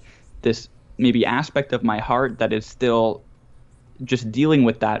there's like this maybe aspect of my heart that is still just dealing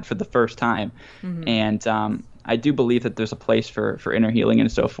with that for the first time. Mm-hmm. And I do believe that there's a place for inner healing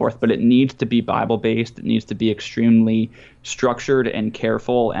and so forth, but it needs to be Bible-based. It needs to be extremely structured and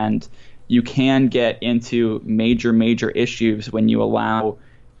careful, and you can get into major issues when you allow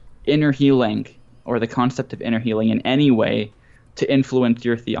inner healing or the concept of inner healing in any way to influence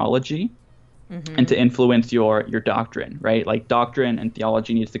your theology. Mm-hmm. And to influence your doctrine, right? Like doctrine and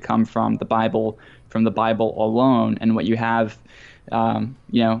theology needs to come from the Bible alone. And what you have,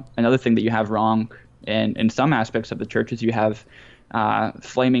 another thing that you have wrong in some aspects of the church is you have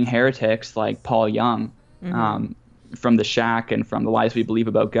flaming heretics like Paul Young, mm-hmm. From the Shack and from The Lies We Believe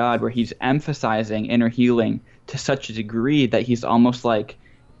About God, where he's emphasizing inner healing to such a degree that he's almost like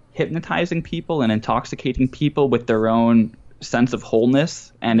hypnotizing people and intoxicating people with their own sense of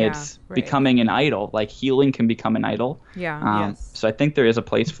wholeness, and it's becoming an idol. Like healing can become an idol. Yes. So I think there is a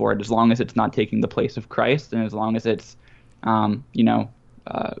place for it, as long as it's not taking the place of Christ, and as long as it's,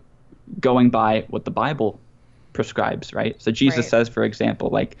 going by what the Bible prescribes, right? So Jesus says, for example,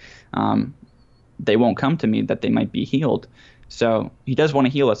 like, they won't come to me that they might be healed. So he does want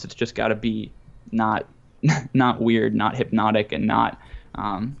to heal us. It's just got to be not weird, not hypnotic, and not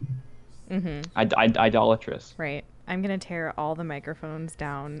idolatrous. Right. I'm going to tear all the microphones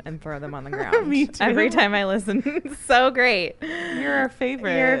down and throw them on the ground. Me too. Every time I listen. So great. You're our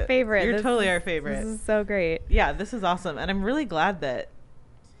favorite. You're our favorite. You're totally our favorite. This is so great. Yeah, this is awesome. And I'm really glad that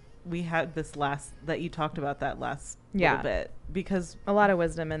we had that you talked about that last little bit, because a lot of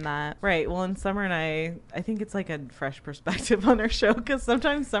wisdom in that. Right. Well, and Summer and I think it's like a fresh perspective on our show, because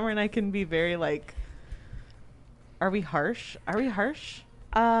sometimes Summer and I can be very like, are we harsh?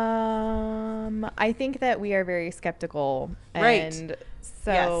 I think that we are very skeptical, and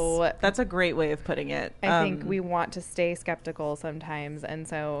so yes, that's a great way of putting it. I think we want to stay skeptical sometimes, and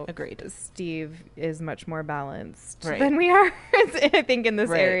so agreed. Steve is much more balanced than we are, I think, in this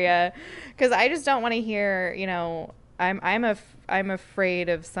area, because I just don't want to hear, I'm afraid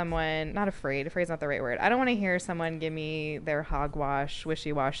of someone. Not afraid. Afraid is not the right word. I don't want to hear someone give me their hogwash,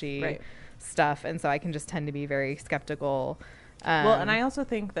 wishy-washy stuff, and so I can just tend to be very skeptical. Well, and I also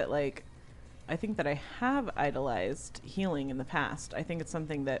think that, like, I think that I have idolized healing in the past. I think it's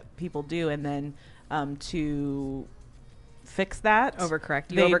something that people do, and then to fix that,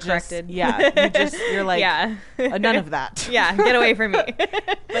 overcorrect. You overcorrected. You're like, none of that. Yeah, get away from me.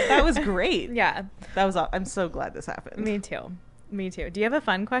 But that was great. Yeah, that was. I'm so glad this happened. Me too. Do you have a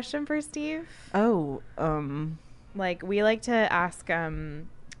fun question for Steve? Oh, like we like to ask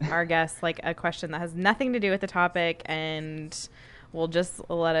our guests like a question that has nothing to do with the topic, and will just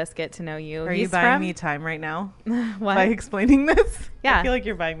let us get to know you. Are you buying me time right now? What? By explaining this? Yeah. I feel like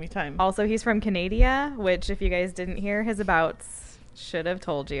you're buying me time. Also, he's from Canada, which if you guys didn't hear his abouts, should have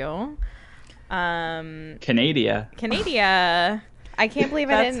told you. Canada. I can't believe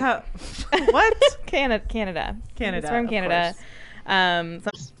I didn't. What? Canada. He's from Canada.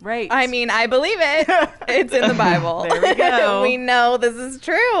 Right. I mean, I believe it. It's in the Bible. There we go. We know this is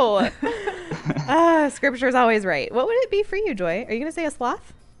true. Scripture is always right. What would it be for you, Joy? Are you going to say a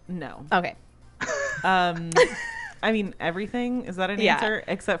sloth? No. Okay. I mean, everything. Is that an answer?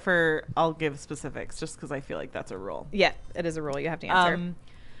 Except for I'll give specifics, just because I feel like that's a rule. Yeah, it is a rule. You have to answer.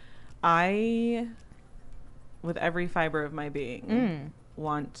 I, with every fiber of my being,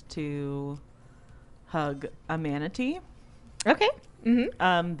 want to hug a manatee. Okay.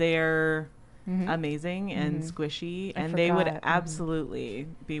 Mm-hmm. They're amazing and squishy, and they would absolutely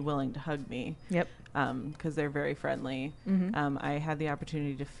be willing to hug me. Yep. Because they're very friendly. I had the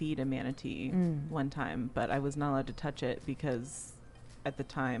opportunity to feed a manatee one time, but I was not allowed to touch it because at the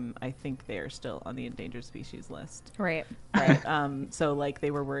time I think they are still on the endangered species list. Right. So like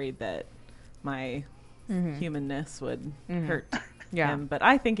they were worried that my humanness would hurt Yeah. him, but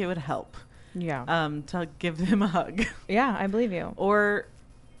I think it would help Yeah. to give him a hug Yeah, I believe you. or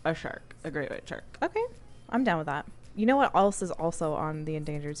a shark, a great white shark. Okay. I'm down with that. You know what else is also on the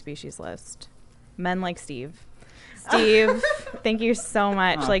endangered species list? Men like Steve. Steve, thank you so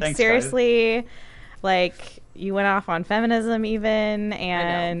much. Aw, like, thanks, seriously, like, you went off on feminism even,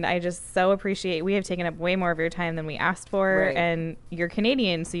 and I just so appreciate. We have taken up way more of your time than we asked for, Right. and you're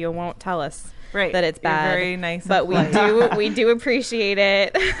Canadian, so you won't tell us Right. that it's You're bad. very nice and but polite. we do appreciate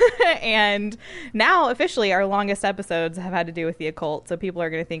it. And now officially our longest episodes have had to do with the occult, so people are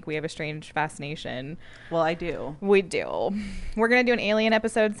going to think we have a strange fascination. Well, I do. We do. We're going to do an alien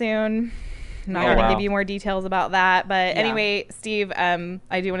episode soon. I'm not Oh, going to wow. give you more details about that, but Yeah. anyway, Steve,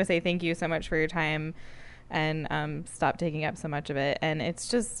 I do want to say thank you so much for your time, and stop taking up so much of it. And it's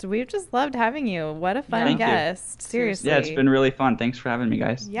just, we've just loved having you. What a fun Thank you. guest. Seriously. Yeah, it's been really fun. Thanks for having me,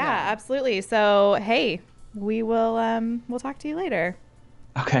 guys. Yeah, Yeah. absolutely. So, hey, we will we'll talk to you later.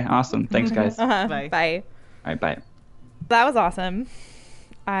 Okay, awesome. Thanks, guys. All Uh-huh. Bye. Bye. right, bye. That was awesome.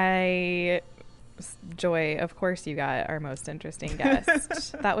 Joy, of course you got our most interesting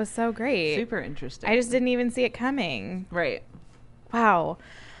guest. That was so great. Super interesting. I just didn't even see it coming. Right. Wow.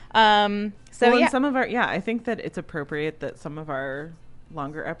 So Well, yeah. in some of our, I think that it's appropriate that some of our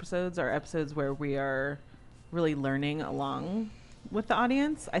longer episodes are episodes where we are really learning along with the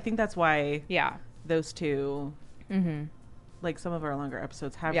audience. I think that's why Yeah. those two, Mm-hmm. like some of our longer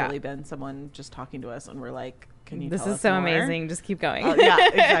episodes have Yeah. really been someone just talking to us and we're like, can you This tell is us so more? amazing. Just keep going. Yeah,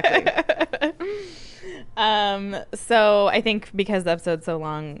 exactly. So I think because the episode's so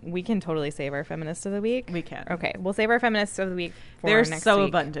long, we can totally save our feminist of the week. We can. Okay, we'll save our feminists of the week for They're next so week.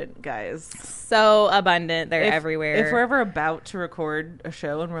 abundant, guys. So abundant. They're If- everywhere. If we're ever about to record a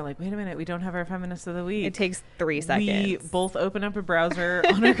show and we're like, wait a minute, we don't have our feminist of the week. it takes 3 seconds. We both open up a browser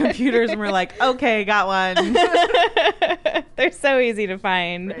on our computers and we're like, okay, got one. They're so easy to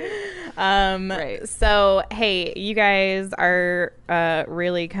find. Right. So, hey, you guys are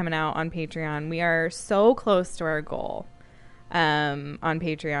really coming out on Patreon. We are so close to our goal on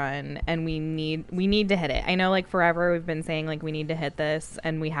Patreon, and we need to hit it. I know, like, forever we've been saying, like, we need to hit this,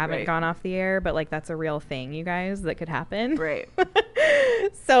 and we haven't Right. gone off the air, but, like, that's a real thing, you guys, that could happen. Right.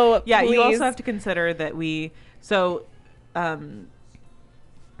 So, Yeah, you please- also have to consider that we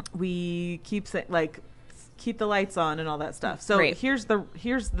keep saying, like, keep the lights on and all that stuff. So Right. here's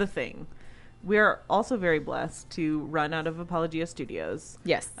the thing. We're also very blessed to run out of Apologia Studios.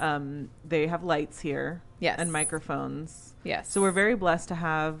 Yes. They have lights here. Yes. And microphones. Yes. So we're very blessed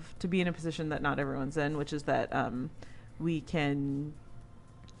to be in a position that not everyone's in, which is that we can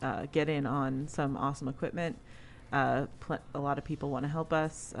get in on some awesome equipment. A lot of people want to help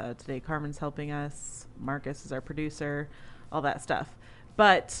us. Today, Carmen's helping us. Marcus is our producer. All that stuff.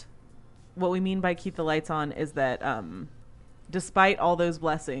 But what we mean by keep the lights on is that despite all those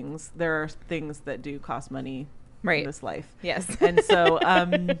blessings, there are things that do cost money Right. in this life. Yes. And so,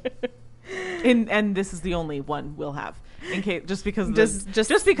 and this is the only one we'll have in case, just because Just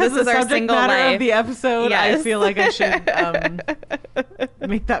because this the is our subject single matter life. of the episode, I Yes. feel like I should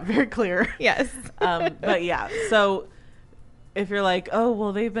make that very clear. Yes. But yeah, so if you're like, oh,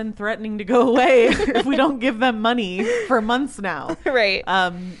 well, they've been threatening to go away if we don't give them money for months now. Right.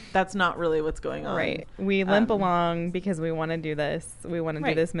 That's not really what's going on. Right. We limp along because we want to do this. We want to do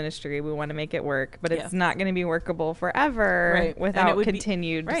Right. this ministry. We want to make it work, but Yeah. it's not going to be workable forever Right. And it without would be-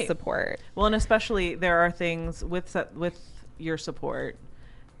 continued right. support. Well, and especially there are things with your support,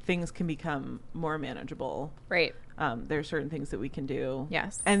 things can become more manageable. Right. There are certain things that we can do.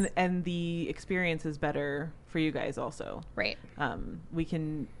 Yes. And the experience is better for you guys also. Right. We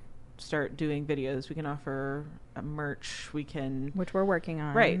can start doing videos. We can offer merch. We can. Which we're working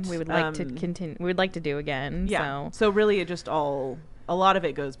on. Right. We would like to continue. We would like to do again. Yeah. So, So really, it just a lot of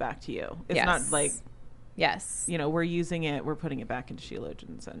it goes back to you. It's Yes. not like, yes. we're using it, we're putting it back into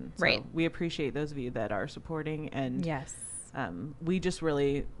Sheologians. And so Right. we appreciate those of you that are supporting. And Yes. we just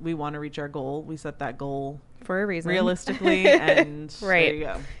we want to reach our goal. We set that goal For a reason. realistically, and Right. there you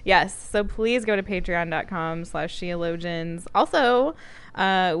go. Yes. So please go to patreon.com/sheologians. Also,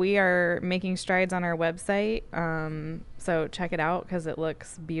 we are making strides on our website. So check it out because it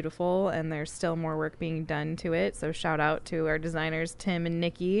looks beautiful and there's still more work being done to it. So shout out to our designers, Tim and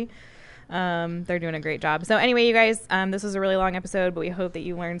Nikki. They're doing a great job. So anyway, you guys, this was a really long episode, but we hope that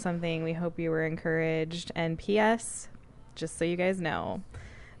you learned something. We hope you were encouraged. And P.S., just so you guys know,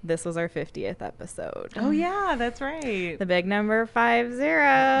 this was our 50th episode. Oh yeah, that's right. The big number 50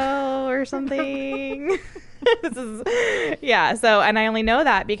 or something. This is, yeah. So, and I only know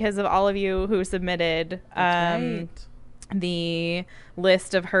that because of all of you who submitted. That's right. the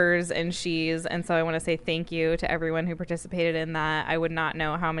list of hers and she's, and so I want to say thank you to everyone who participated in that. I would not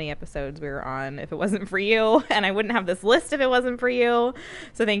know how many episodes we were on if it wasn't for you, and I wouldn't have this list if it wasn't for you.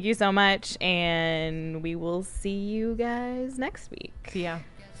 So thank you so much, and we will see you guys next week. See ya.